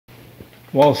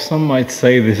While some might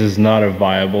say this is not a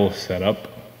viable setup,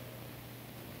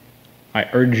 I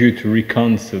urge you to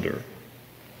reconsider.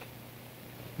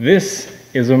 This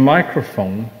is a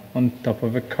microphone on top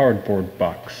of a cardboard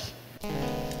box.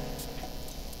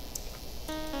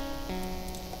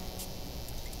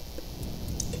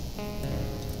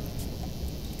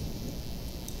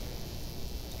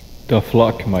 Tough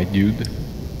luck, my dude.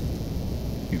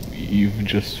 You've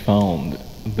just found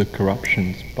the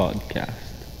Corruptions podcast.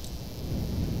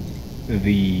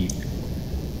 The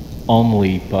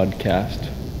only podcast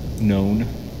known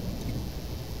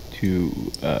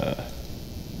to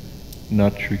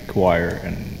not require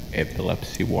an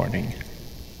epilepsy warning.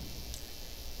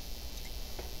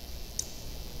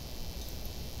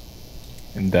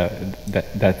 And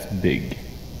that's big.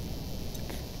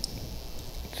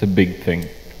 It's a big thing.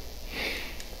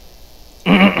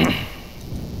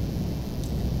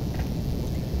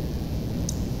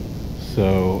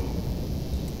 So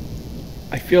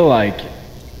I feel like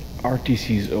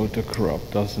RTC's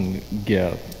autocorrupt doesn't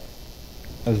get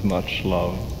as much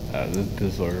love as it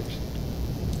deserves.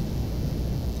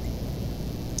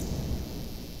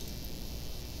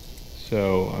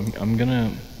 So I'm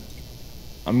gonna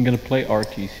play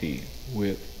RTC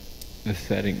with the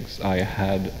settings I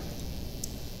had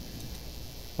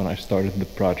when I started the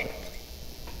project.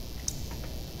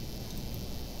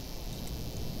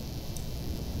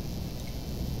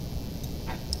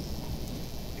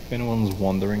 If anyone's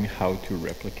wondering how to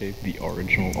replicate the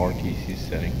original RTC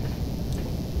settings,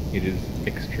 it is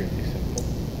extremely simple.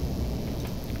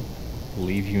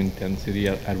 Leave your intensity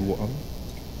at 1.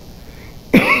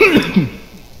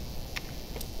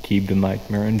 Keep the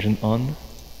nightmare engine on.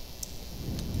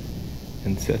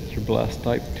 And set your blast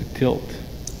type to tilt.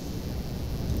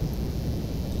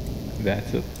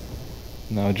 That's it.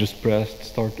 Now just press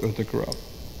start autocorrupt.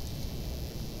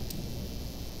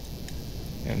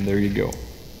 And there you go.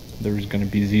 There's gonna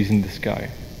be Z's in the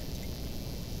sky.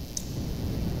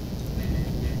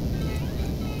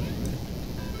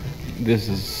 This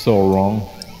is so wrong.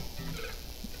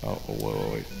 Oh,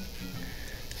 wait.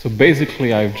 So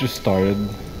basically I've just started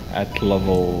at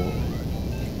level...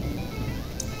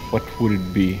 What would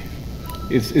it be?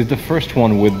 It's the first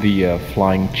one with the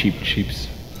flying cheeps.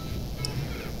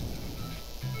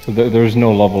 So there's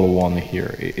no level 1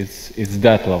 here. It's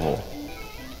that level.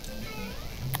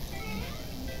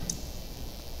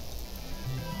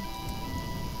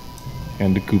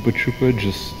 And the Koopa Troopa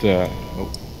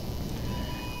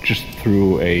just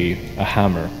threw a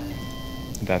hammer.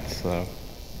 That's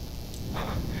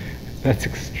that's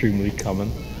extremely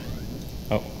common.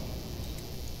 Oh,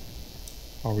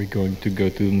 are we going to go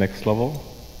to the next level?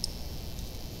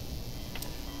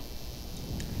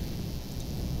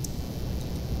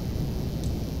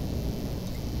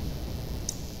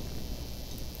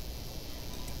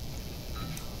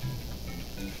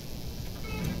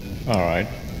 All right.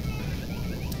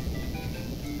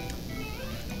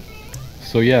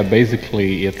 So yeah,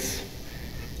 basically it's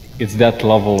that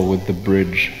level with the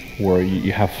bridge where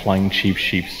you have flying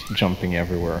sheeps jumping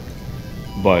everywhere.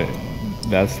 But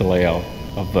that's the layout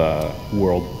of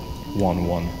World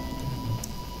 1-1.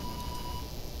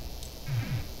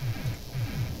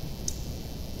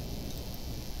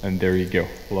 And there you go,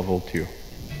 level 2.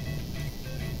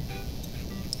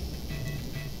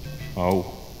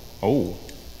 Oh,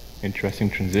 interesting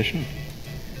transition.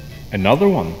 Another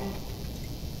one.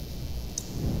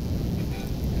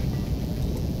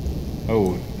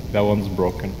 Oh, that one's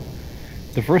broken.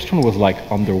 The first one was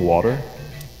like underwater.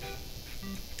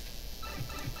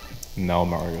 Now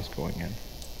Mario's going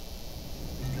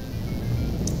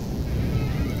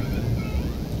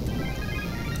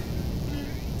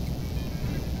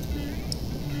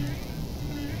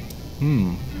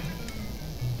in.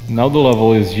 Now the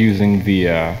level is using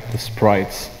the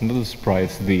sprites. Not the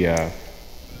sprites,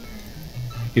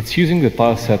 it's using the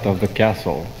tile set of the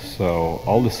castle. So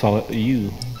all the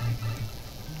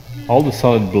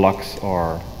solid blocks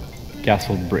are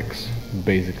castle bricks,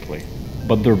 basically.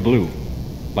 But they're blue,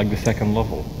 like the second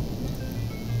level.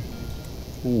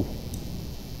 Ooh.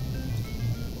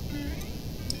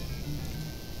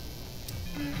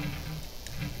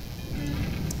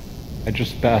 I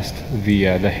just passed the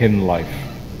hidden life,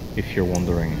 if you're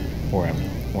wondering where am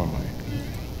I.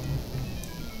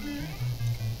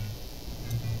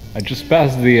 I just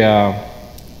passed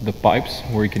the pipes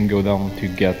where you can go down to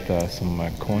get some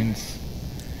coins,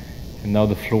 and now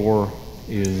the floor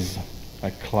is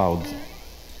like clouds.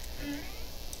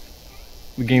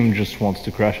 The game just wants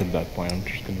to crash at that point. I'm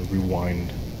just gonna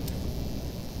rewind.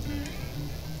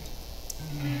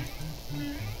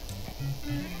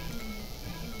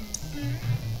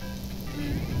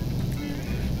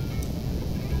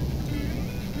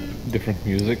 different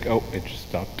music. Oh, it just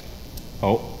stopped.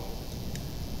 Oh.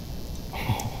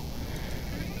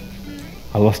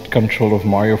 I lost control of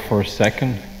Mario for a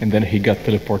second, and then he got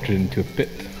teleported into a pit.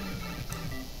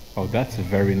 Oh, that's a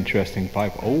very interesting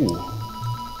pipe. Oh.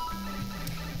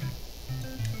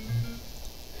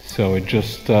 So it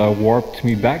just warped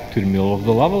me back to the middle of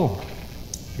the level.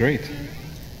 Great.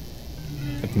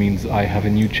 That means I have a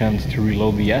new chance to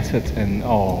reload the assets and...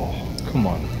 oh, come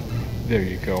on. There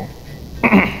you go.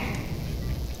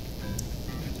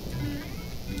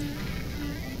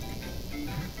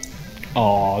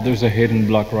 Oh, there's a hidden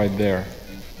block right there.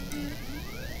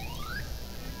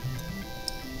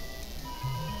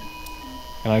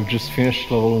 And I've just finished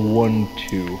level 1,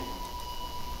 2.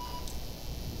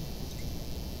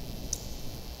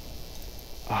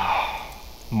 Ah,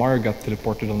 Mario got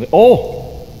teleported on the...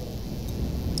 oh!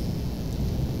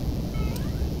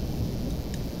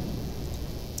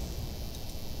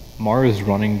 Mario's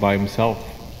running by himself.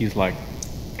 He's like,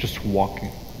 just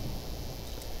walking.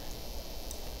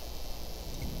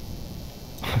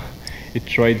 It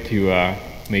tried to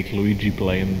make Luigi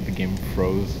play and the game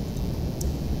froze.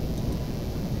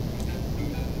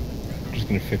 Just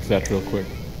gonna fix that real quick.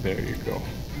 There you go.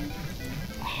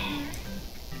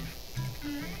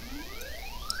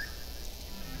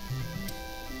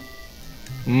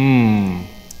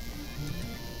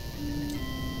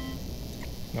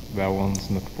 No, that one's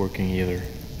not working either.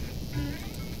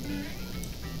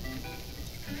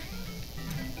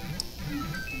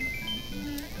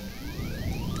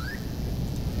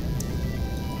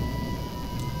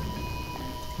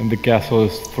 And the castle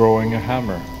is throwing a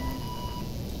hammer.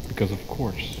 Because of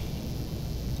course.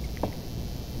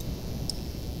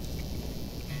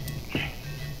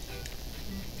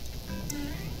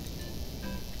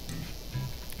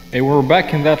 Hey, we're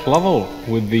back in that level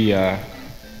with the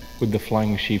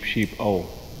flying sheep. Oh.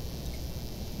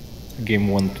 The game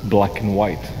went black and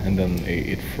white and then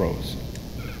it froze.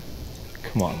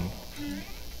 Come on.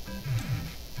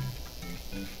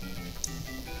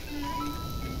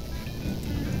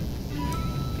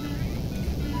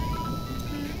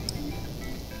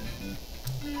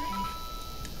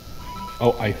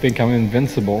 Oh, I think I'm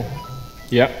invincible.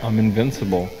 Yeah, I'm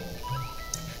invincible.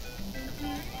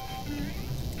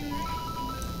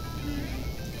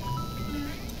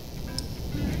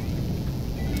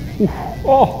 Oof.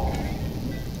 Oh!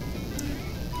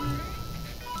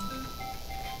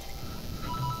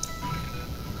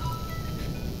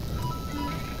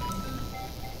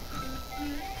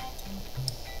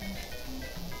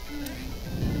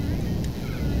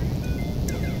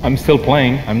 I'm still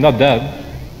playing. I'm not dead.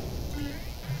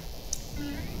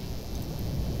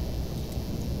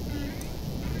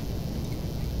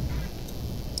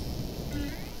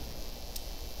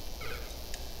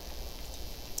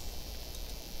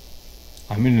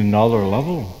 I'm in another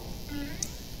level.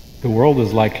 The world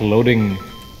is like loading.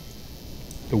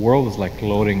 The world is like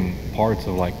loading parts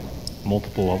of like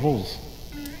multiple levels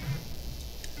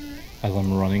as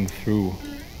I'm running through.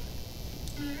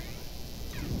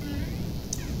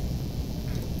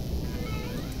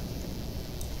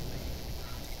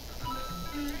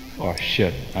 Oh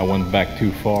shit, I went back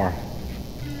too far.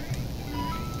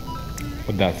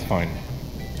 But that's fine.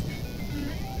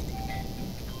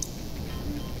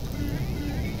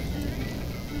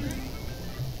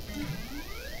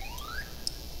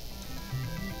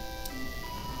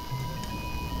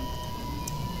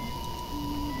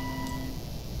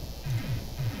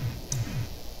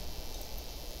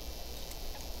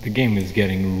 The game is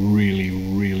getting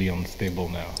really unstable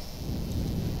now.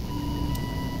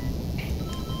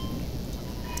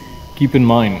 Keep in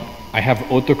mind, I have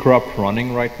autocorrupt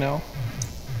running right now,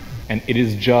 and it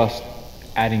is just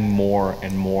adding more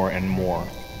and more and more.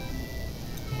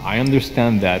 I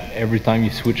understand that every time you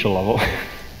switch a level...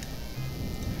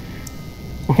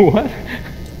 What?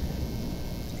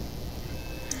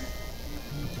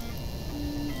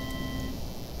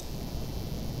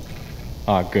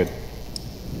 Ah, good.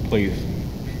 Please.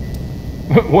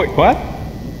 Wait, what?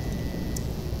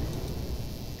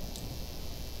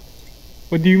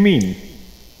 What do you mean?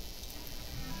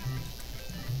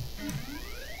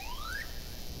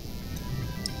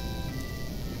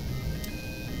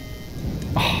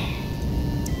 Oh.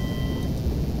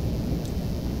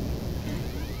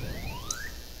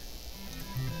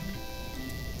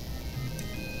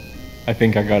 I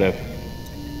think I got it.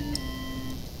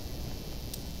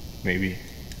 Maybe.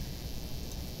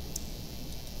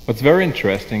 What's very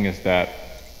interesting is that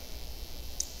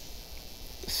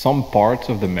some parts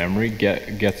of the memory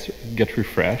get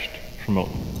refreshed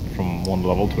from one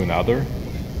level to another,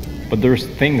 but there's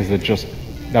things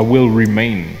that will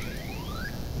remain,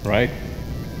 right?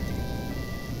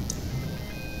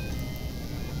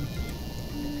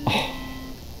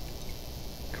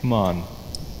 Come on.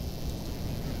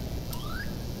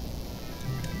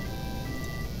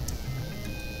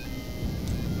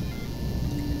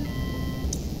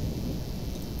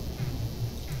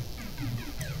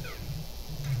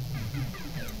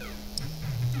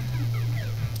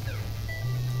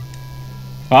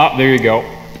 Ah, there you go.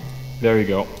 There you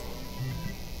go.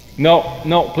 No,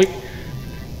 no, please.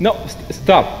 No,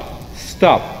 stop.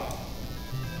 Stop.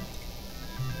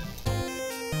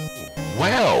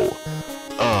 Wow!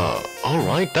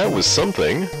 Alright, that was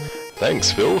something.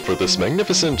 Thanks, Phil, for this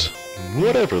magnificent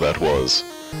whatever that was.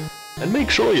 And make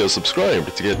sure you're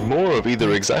subscribed to get more of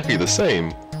either exactly the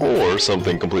same or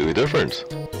something completely different.